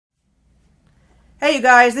Hey you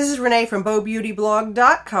guys, this is Renee from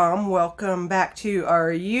BowBeautyBlog.com. Welcome back to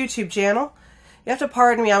our YouTube channel. You have to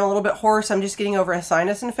pardon me, I'm a little bit hoarse. I'm just getting over a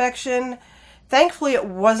sinus infection. Thankfully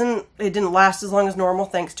it didn't last as long as normal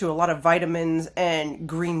thanks to a lot of vitamins and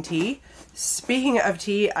green tea. Speaking of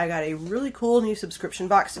tea, I got a really cool new subscription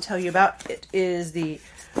box to tell you about. It is the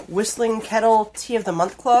Whistling Kettle Tea of the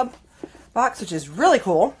Month Club box, which is really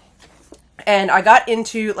cool. And I got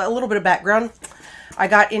into a little bit of background. I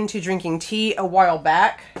got into drinking tea a while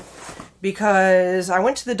back because I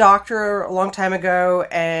went to the doctor a long time ago,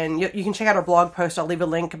 and you can check out our blog post. I'll leave a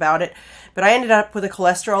link about it. But I ended up with a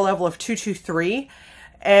cholesterol level of 223,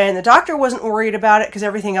 and the doctor wasn't worried about it because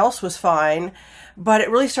everything else was fine. But it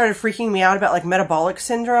really started freaking me out about like metabolic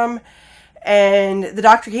syndrome. And the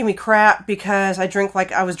doctor gave me crap because I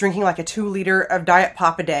was drinking like a 2-liter of Diet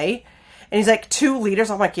Pop a day. And he's like, 2 liters?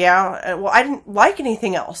 I'm like, yeah. Well, I didn't like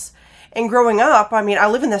anything else. And growing up, I mean, I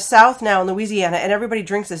live in the South now in Louisiana, and everybody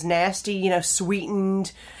drinks this nasty,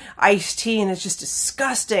 sweetened iced tea, and it's just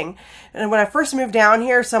disgusting. And when I first moved down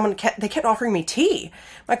here, they kept offering me tea.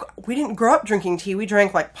 Like, we didn't grow up drinking tea. We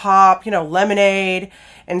drank like pop, lemonade,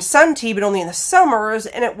 and sun tea, but only in the summers,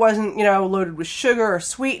 and it wasn't, loaded with sugar or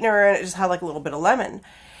sweetener, and it just had like a little bit of lemon.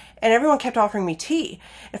 And everyone kept offering me tea.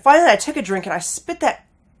 And finally I took a drink, and I spit that.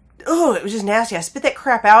 Oh, it was just nasty. I spit that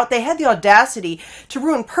crap out. They had the audacity to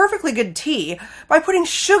ruin perfectly good tea by putting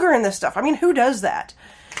sugar in this stuff. I mean, who does that?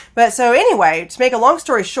 But so anyway, to make a long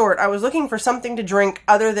story short, I was looking for something to drink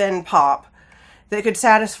other than pop that could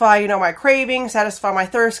satisfy, my craving, satisfy my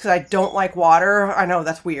thirst, because I don't like water. I know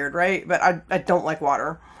that's weird, right? But I don't like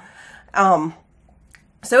water.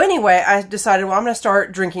 So anyway, I decided, well, I'm going to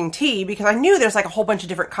start drinking tea because I knew there's like a whole bunch of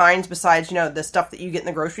different kinds besides, the stuff that you get in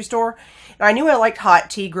the grocery store. And I knew I liked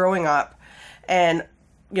hot tea growing up. And,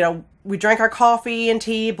 we drank our coffee and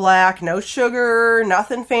tea black, no sugar,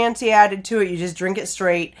 nothing fancy added to it. You just drink it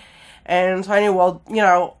straight. And so I knew, well,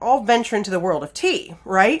 I'll venture into the world of tea,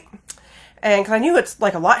 right? And 'cause I knew it's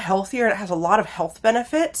like a lot healthier and it has a lot of health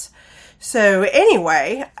benefits. So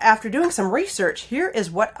anyway, after doing some research, here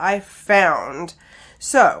is what I found.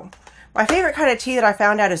 So, my favorite kind of tea that I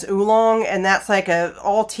found out is oolong, and that's like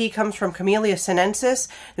all tea comes from Camellia sinensis.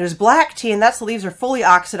 There's black tea, and the leaves are fully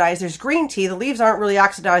oxidized. There's green tea, the leaves aren't really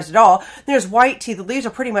oxidized at all. There's white tea, the leaves are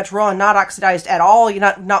pretty much raw and not oxidized at all,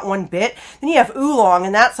 not one bit. Then you have oolong,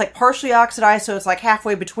 and that's like partially oxidized, so it's like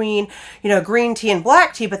halfway between, green tea and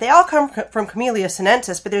black tea, but they all come from Camellia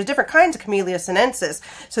sinensis, but there's different kinds of Camellia sinensis.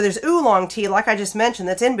 So there's oolong tea, like I just mentioned,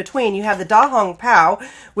 that's in between. You have the Da Hong Pao,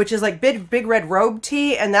 which is like big red robe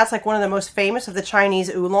tea, and that's like one of the most famous of the Chinese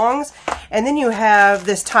oolongs. And then you have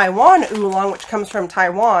this Taiwan oolong, which comes from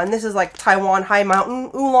Taiwan. This is like Taiwan high mountain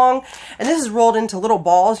oolong, and this is rolled into little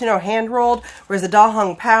balls, hand rolled, whereas the Da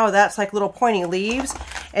Hong Pao, that's like little pointy leaves.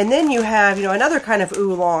 And then you have, another kind of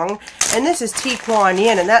oolong, and this is Tea Kuan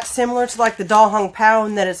Yin, and that's similar to like the Da Hong Pao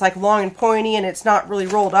in that it's like long and pointy and it's not really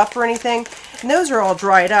rolled up or anything. And those are all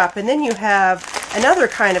dried up. And then you have another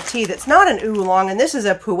kind of tea that's not an oolong, and this is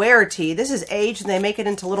a pu'er tea. This is aged, and they make it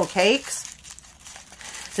into little cakes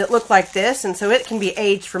that look like this, and so it can be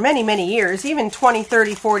aged for many, many years, even 20,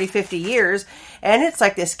 30, 40, 50 years, and it's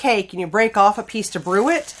like this cake, and you break off a piece to brew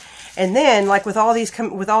it. And then, like with all these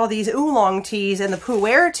oolong teas and the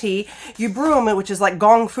pu'er tea, you brew them, which is like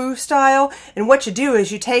gong fu style. And what you do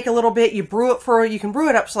is you take a little bit, you can brew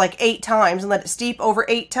it up to like 8 times and let it steep over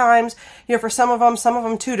 8 times. For some of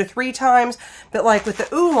them 2 to 3 times. But like with the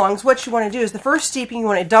oolongs, what you want to do is the first steeping, you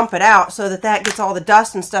want to dump it out so that gets all the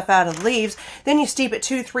dust and stuff out of the leaves. Then you steep it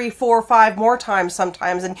 2, 3, 4, 5 more times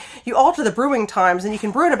sometimes, and you alter the brewing times, and you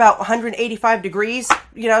can brew it about 185 degrees,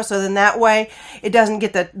 so then that way it doesn't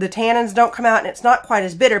get the tannins don't come out, and it's not quite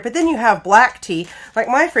as bitter. But then you have black tea. Like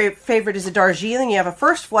my favorite is a Darjeeling. You have a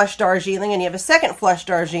first flush Darjeeling, and you have a second flush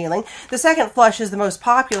Darjeeling. The second flush is the most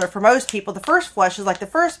popular for most people. The first flush is like the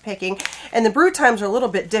first picking, and the brew times are a little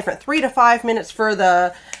bit different. 3 to 5 minutes for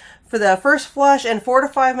the first flush and 4 to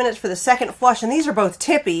 5 minutes for the second flush, and these are both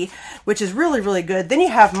tippy, which is really, really good. Then you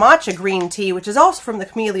have matcha green tea, which is also from the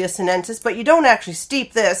Camellia sinensis, but you don't actually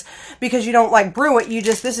steep this because you don't like brew it.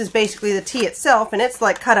 This is basically the tea itself, and it's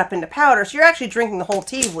like cut up into powder, so you're actually drinking the whole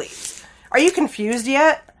tea leaves. Are you confused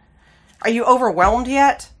yet? Are you overwhelmed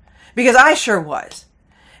yet? Because I sure was.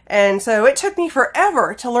 And so it took me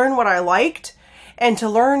forever to learn what I liked, and to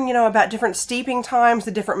learn, about different steeping times,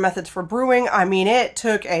 the different methods for brewing. I mean, it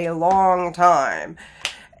took a long time.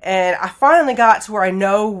 And I finally got to where I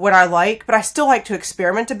know what I like, but I still like to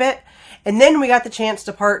experiment a bit. And then we got the chance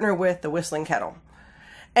to partner with the Whistling Kettle.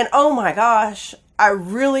 And oh my gosh, I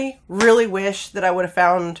really, really wish that I would have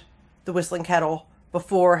found the Whistling Kettle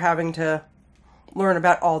before having to learn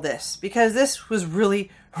about all this, because this was really,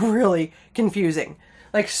 really confusing.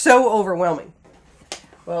 Like, so overwhelming.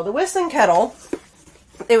 Well, the Whistling Kettle,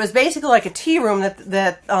 it was basically like a tea room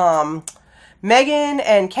that Megan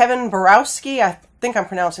and Kevin Borowski, I think I'm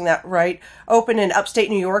pronouncing that right, opened in upstate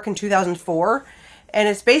New York in 2004. And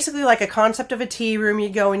it's basically like a concept of a tea room. You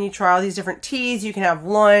go and you try all these different teas. You can have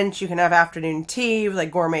lunch, you can have afternoon tea with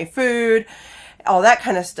like gourmet food, all that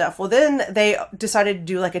kind of stuff. Well, then they decided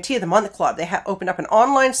to do like a tea of the month club. They opened up an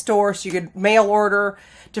online store so you could mail order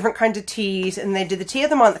different kinds of teas, and they did the tea of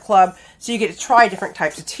the month club so you get to try different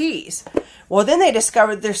types of teas. Well, then they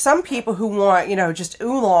discovered there's some people who want, you know, just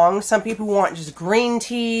oolong, some people who want just green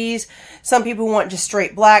teas, some people want just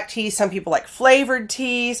straight black teas, some people like flavored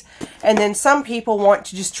teas, and then some people want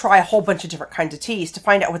to just try a whole bunch of different kinds of teas to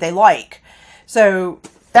find out what they like. So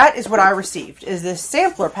that is what I received, is this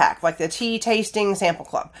sampler pack, like the tea tasting sample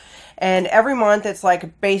club. And every month it's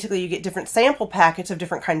like basically you get different sample packets of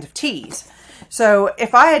different kinds of teas. So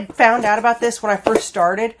if I had found out about this when I first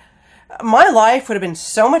started, my life would have been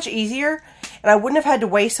so much easier, and I wouldn't have had to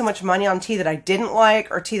waste so much money on tea that I didn't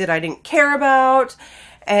like or tea that I didn't care about.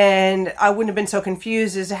 And I wouldn't have been so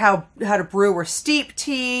confused as to how to brew or steep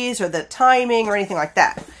teas or the timing or anything like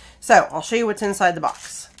that. So I'll show you what's inside the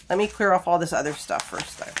box. Let me clear off all this other stuff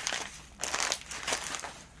first, though.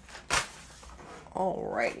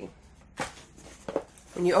 Alrighty.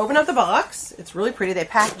 When you open up the box, it's really pretty. They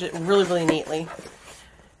package it really, really neatly.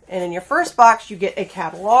 And in your first box, you get a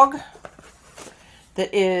catalog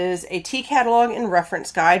that is a tea catalog and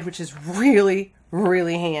reference guide, which is really,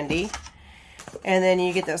 really handy. And then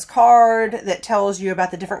you get this card that tells you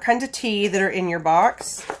about the different kinds of tea that are in your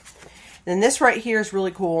box. Then this right here is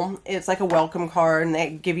really cool. It's like a welcome card, and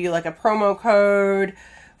they give you like a promo code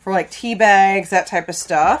for like tea bags, that type of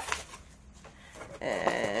stuff.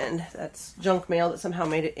 And that's junk mail that somehow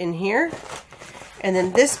made it in here. And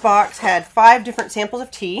then this box had 5 different samples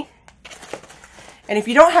of tea. And if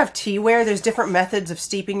you don't have teaware, there's different methods of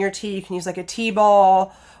steeping your tea. You can use like a tea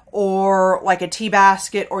ball or like a tea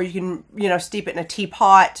basket, or you can, you know, steep it in a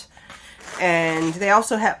teapot. And they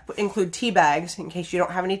also include tea bags in case you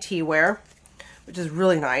don't have any teaware, which is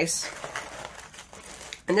really nice.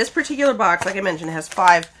 And this particular box, like I mentioned, has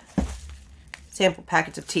 5 sample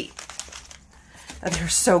packets of tea. And they're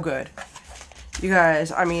so good. You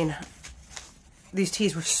guys, I mean, these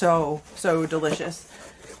teas were so, so delicious.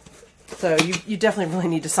 So you definitely really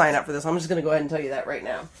need to sign up for this. I'm just going to go ahead and tell you that right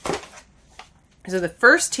now. So the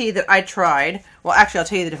first tea that I tried, well, actually, I'll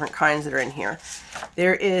tell you the different kinds that are in here.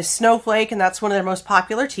 There is Snowflake, and that's one of their most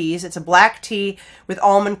popular teas. It's a black tea with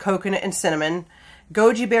almond, coconut, and cinnamon.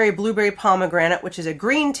 Goji berry, blueberry, pomegranate, which is a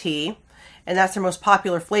green tea, and that's their most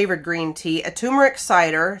popular flavored green tea. A turmeric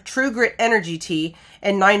cider, True Grit energy tea,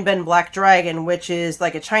 and Nine Ben Black Dragon, which is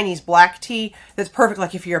like a Chinese black tea that's perfect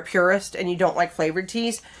like if you're a purist and you don't like flavored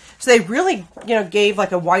teas. So they really, you know, gave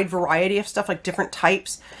like a wide variety of stuff, like different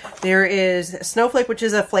types. There is Snowflake, which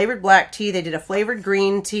is a flavored black tea. They did a flavored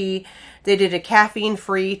green tea. They did a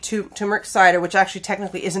caffeine-free turmeric cider, which actually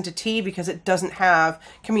technically isn't a tea because it doesn't have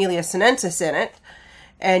Camellia sinensis in it.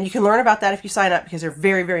 And you can learn about that if you sign up because they're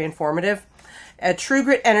very, very informative. A True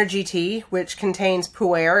Grit energy tea, which contains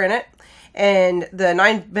pu'er in it. And the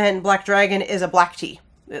Nine Ben Black Dragon is a black tea.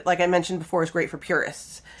 Like I mentioned before, is great for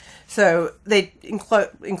purists. So they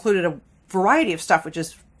included a variety of stuff, which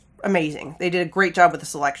is amazing. They did a great job with the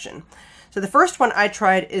selection. So the first one I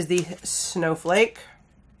tried is the Snowflake.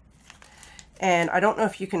 And I don't know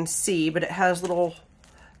if you can see, but it has little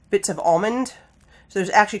bits of almond. So there's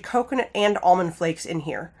actually coconut and almond flakes in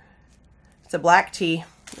here. It's a black tea.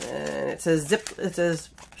 And it's a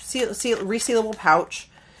resealable pouch,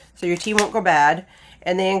 so your tea won't go bad.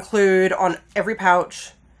 And they include on every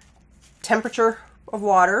pouch temperature of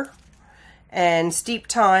water and steep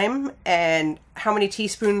time and how many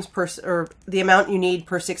teaspoons or the amount you need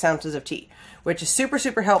per 6 ounces of tea, which is super,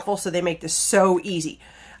 super helpful. So they make this so easy.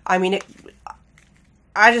 I mean,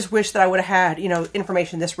 I just wish that I would have had, you know,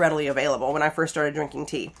 information this readily available when I first started drinking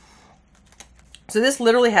tea. So this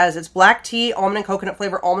literally has, it's black tea, almond and coconut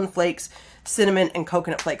flavor, almond flakes, cinnamon, and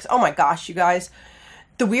coconut flakes. Oh my gosh, you guys.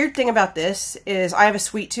 The weird thing about this is I have a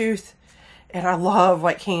sweet tooth, and I love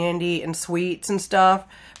like candy and sweets and stuff,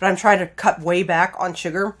 but I'm trying to cut way back on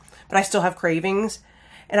sugar, but I still have cravings.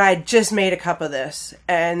 And I just made a cup of this,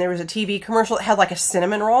 and there was a TV commercial that had like a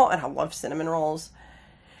cinnamon roll, and I love cinnamon rolls.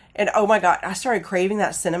 And oh my God, I started craving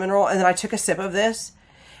that cinnamon roll, and then I took a sip of this,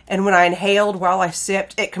 and when I inhaled while I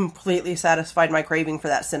sipped, it completely satisfied my craving for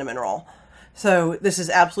that cinnamon roll. So this is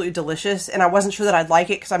absolutely delicious, and I wasn't sure that I'd like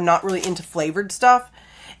it because I'm not really into flavored stuff.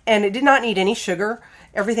 And it did not need any sugar.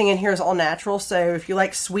 Everything in here is all natural, so if you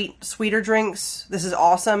like sweeter drinks, this is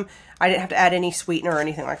awesome. I didn't have to add any sweetener or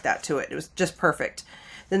anything like that to it. It was just perfect.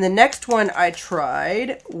 Then the next one I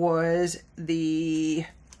tried was the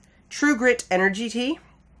True Grit Energy Tea,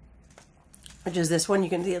 which is this one. You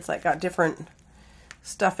can see it's like got different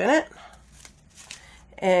stuff in it.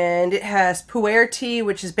 And it has pu'er tea,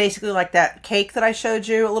 which is basically like that cake that I showed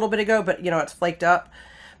you a little bit ago, but you know, it's flaked up.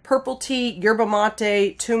 Purple tea, yerba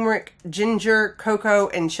mate, turmeric, ginger, cocoa,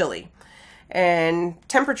 and chili. And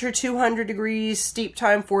temperature 200 degrees, steep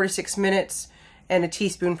time 4 to 6 minutes, and a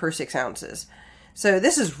teaspoon per 6 ounces. So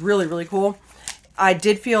this is really, really cool. I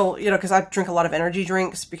did feel, you know, because I drink a lot of energy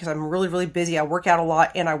drinks because I'm really, really busy. I work out a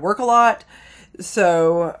lot and I work a lot.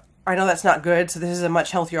 So I know that's not good. So this is a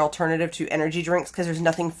much healthier alternative to energy drinks because there's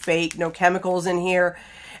nothing fake, no chemicals in here.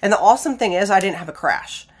 And the awesome thing is I didn't have a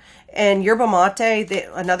crash. And yerba mate,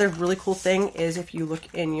 another really cool thing is if you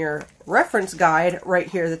look in your reference guide right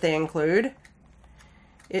here that they include,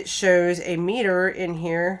 it shows a meter in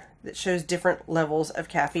here that shows different levels of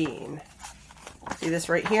caffeine. See this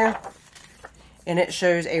right here? And it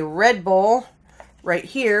shows a Red Bull right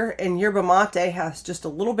here, and yerba mate has just a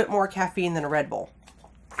little bit more caffeine than a Red Bull.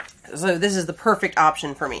 So this is the perfect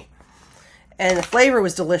option for me. And the flavor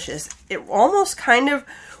was delicious. It almost kind of,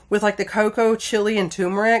 with like the cocoa, chili, and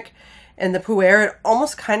turmeric, and the pu'er, it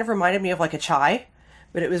almost kind of reminded me of like a chai,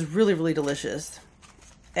 but it was really, really delicious.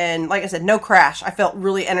 And like I said, no crash. I felt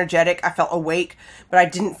really energetic. I felt awake, but I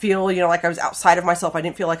didn't feel, you know, like I was outside of myself. I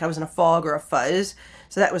didn't feel like I was in a fog or a fuzz.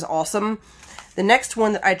 So that was awesome. The next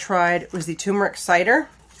one that I tried was the turmeric cider.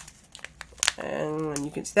 And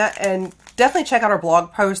you can see that. And definitely check out our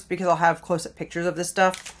blog post because I'll have close-up pictures of this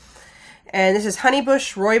stuff. And this is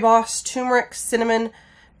honeybush, rooibos, turmeric, cinnamon,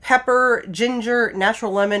 pepper, ginger,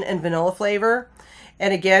 natural lemon, and vanilla flavor.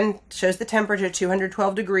 And again, shows the temperature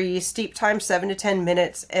 212 degrees, steep time 7 to 10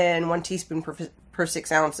 minutes, and 1 teaspoon per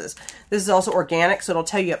 6 ounces. This is also organic, so it'll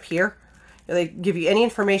tell you up here. They give you any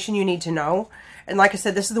information you need to know. And like I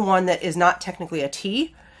said, this is the one that is not technically a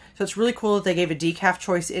tea. So it's really cool that they gave a decaf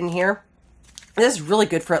choice in here. And this is really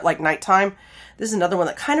good for like nighttime. This is another one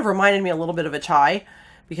that kind of reminded me a little bit of a chai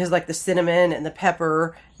because like the cinnamon and the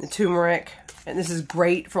pepper and the turmeric. And this is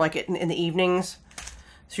great for like in the evenings.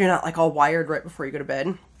 So you're not like all wired right before you go to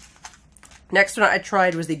bed. Next one I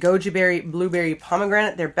tried was the Goji Berry Blueberry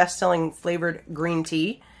Pomegranate, their best-selling flavored green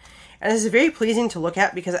tea. And this is very pleasing to look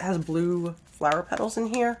at because it has blue flower petals in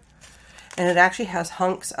here. And it actually has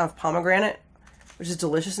hunks of pomegranate, which is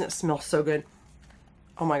delicious and it smells so good.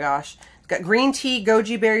 Oh my gosh. It's got green tea,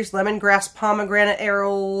 goji berries, lemongrass, pomegranate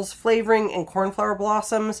arils, flavoring, and cornflower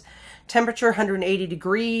blossoms. Temperature 180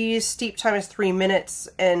 degrees, steep time is 3 minutes,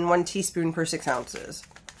 and 1 teaspoon per 6 ounces.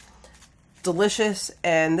 Delicious,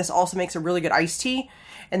 and this also makes a really good iced tea.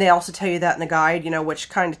 And they also tell you that in the guide, you know, which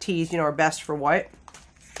kind of teas, you know, are best for what.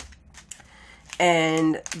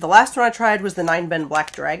 And the last one I tried was the 9 Bend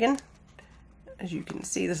Black Dragon. As you can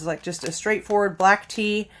see, this is like just a straightforward black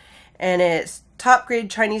tea. And it's top grade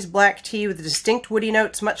Chinese black tea with distinct woody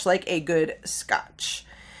notes, much like a good scotch.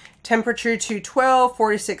 Temperature 212,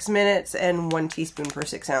 46 minutes, and 1 teaspoon per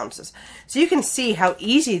 6 ounces. So you can see how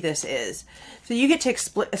easy this is. So you get to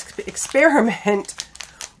experiment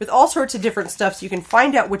with all sorts of different stuff so you can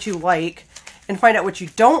find out what you like and find out what you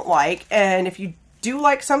don't like. And if you do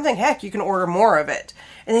like something, heck, you can order more of it.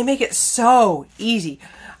 And they make it so easy.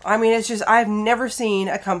 I mean, it's just, I've never seen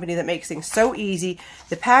a company that makes things so easy.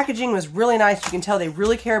 The packaging was really nice. You can tell they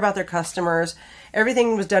really care about their customers.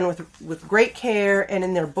 Everything was done with great care, and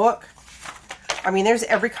in their book, I mean, there's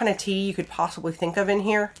every kind of tea you could possibly think of in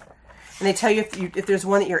here. And they tell you if there's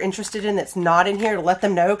one that you're interested in that's not in here, to let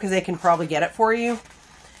them know because they can probably get it for you.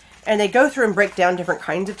 And they go through and break down different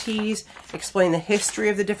kinds of teas, explain the history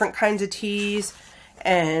of the different kinds of teas,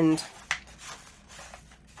 and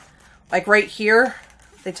like right here,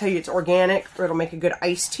 they tell you it's organic or it'll make a good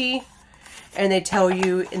iced tea. And they tell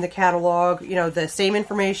you in the catalog, you know, the same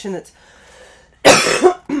information that's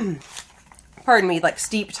pardon me, like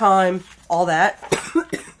steep time, all that.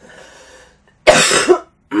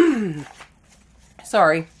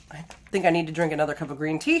 Sorry, I think I need to drink another cup of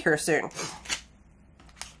green tea here soon.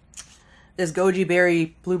 This goji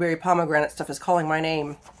berry, blueberry pomegranate stuff is calling my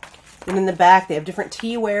name. And in the back, they have different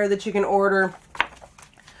teaware that you can order.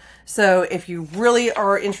 So if you really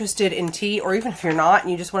are interested in tea, or even if you're not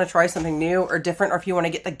and you just want to try something new or different, or if you want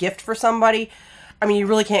to get the gift for somebody, I mean, you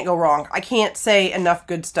really can't go wrong. I can't say enough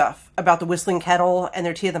good stuff about the Whistling Kettle and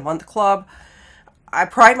their Tea of the Month Club. I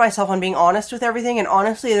pride myself on being honest with everything, and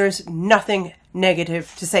honestly, there's nothing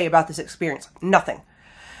negative to say about this experience. Nothing.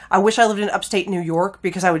 I wish I lived in upstate New York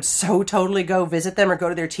because I would so totally go visit them or go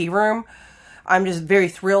to their tea room. I'm just very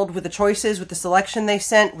thrilled with the choices, with the selection they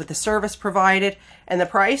sent, with the service provided, and the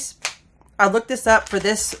price. I looked this up for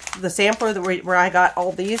the sampler where I got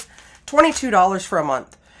all these, $22 for a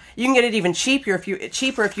month. You can get it even cheaper if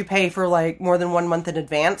you pay for like more than 1 month in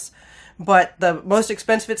advance, but the most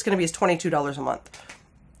expensive it's going to be is $22 a month.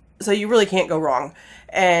 So you really can't go wrong.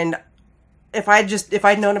 And if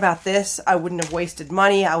I'd known about this, I wouldn't have wasted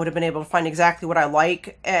money. I would have been able to find exactly what I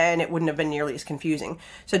like, and it wouldn't have been nearly as confusing.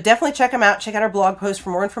 So definitely check them out. Check out our blog post for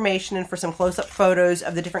more information and for some close-up photos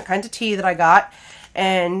of the different kinds of tea that I got.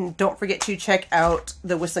 And don't forget to check out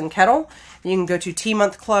the Whistling Kettle. You can go to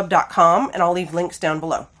teamonthclub.com, and I'll leave links down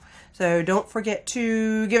below. So don't forget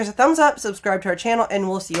to give us a thumbs up, subscribe to our channel, and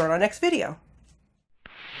we'll see you on our next video.